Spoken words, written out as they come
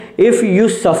if you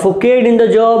suffocate in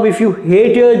the job, if you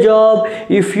hate your job,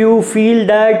 if you feel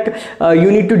that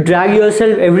you need to drag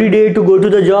yourself every day to go to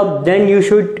the job, then you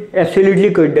should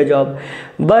absolutely quit the job.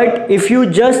 But if you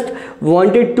just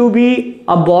wanted to be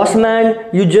a boss man,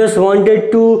 you just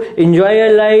wanted to enjoy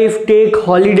your life, take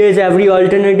holidays every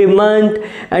alternative month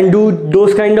and do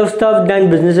those kind of stuff, then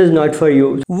business is not for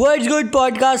you. What's good,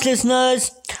 podcast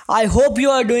listeners? I hope you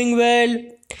are doing well.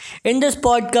 In this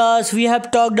podcast, we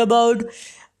have talked about,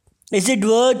 is it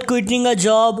worth quitting a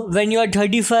job when you are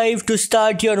 35 to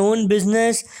start your own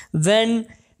business when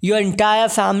your entire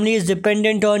family is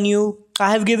dependent on you?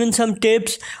 I have given some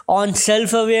tips on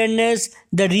self-awareness,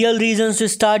 the real reasons to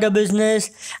start a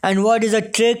business, and what is a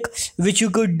trick which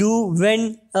you could do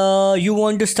when you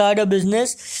want to start a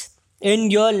business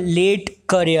in your late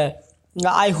career.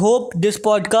 I hope this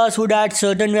podcast would add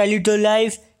certain value to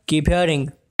life. Keep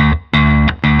hearing.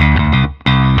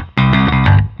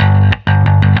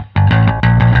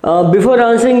 Before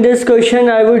answering this question,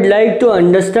 I would like to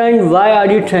understand, why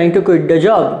are you trying to quit the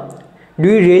job? Do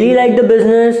you really like the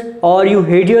business, or you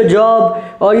hate your job,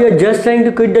 or you're just trying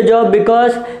to quit the job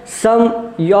because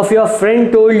some of your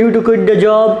friend told you to quit the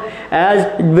job, as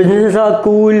businesses are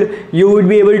cool, you would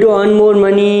be able to earn more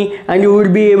money and you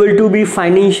would be able to be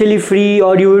financially free,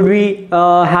 or you would be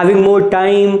having more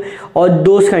time, or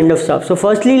those kind of stuff. So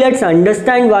firstly, let's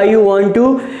understand why you want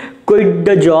to quit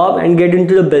the job and get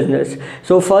into the business.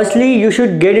 So firstly, you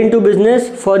should get into business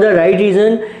for the right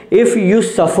reason. If you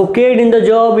suffocate in the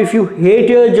job, if you hate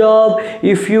your job,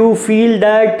 if you feel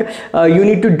that you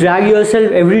need to drag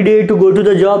yourself every day to go to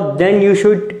the job, then you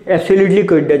should absolutely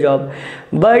quit the job.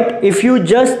 But if you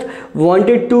just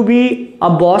wanted to be a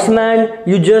boss man,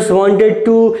 you just wanted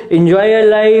to enjoy your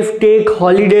life, take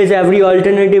holidays every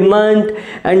alternative month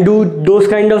and do those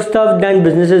kind of stuff, then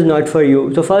business is not for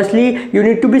you. So firstly, you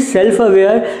need to be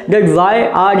self-aware that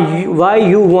why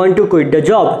you want to quit the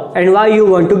job and why you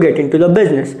want to get into the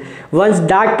business. Once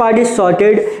that part is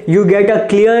sorted, you get a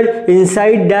clear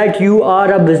insight that you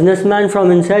are a businessman from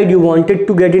inside, you wanted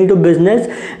to get into business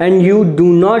and you do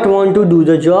not want to do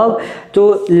the job.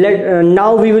 So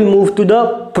now we will move to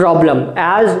the problem.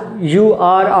 As you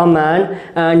are a man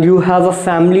and you have a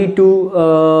family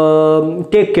to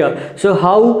take care, so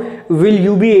how will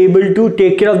you be able to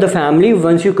take care of the family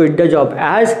once you quit the job?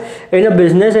 As in a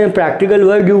business, in a practical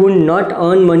world, you will not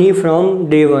earn money from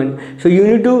day one. So you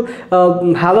need to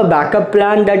have a backup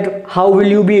plan, that how will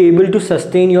you be able to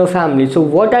sustain your family. So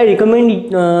what I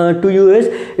recommend to you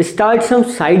is start some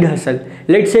side hustle.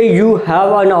 Let's say you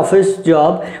have an office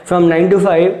job from 9 to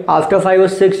 5, after 5 or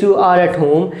 6 you are at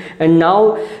home, and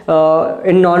now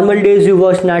in normal days you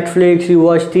watch Netflix, you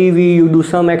watch TV, you do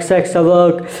some extra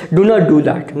work. Do not do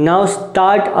that. Now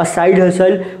start a side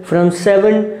hustle from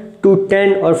 7 to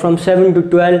 10 or from 7 to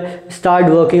 12.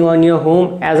 Start working on your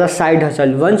home as a side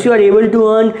hustle. Once you are able to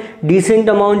earn decent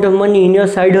amount of money in your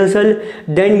side hustle,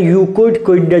 then you could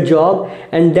quit the job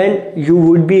and then you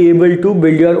would be able to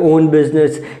build your own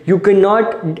business. You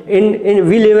cannot,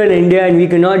 we live in India and we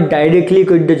cannot directly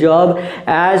quit the job,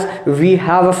 as we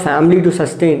have a family to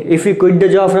sustain. If you quit the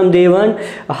job from day one,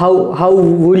 how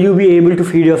will you be able to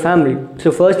feed your family?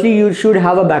 So firstly, you should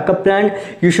have a backup plan.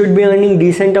 You should be earning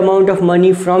decent amount of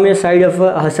money from your side of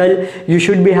a hustle. You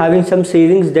should be having some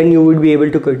savings, then you would be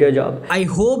able to quit your job. I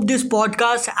hope this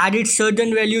podcast added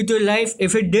certain value to life.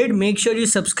 If it did, make sure you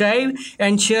subscribe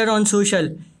and share on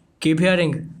social. Keep hearing.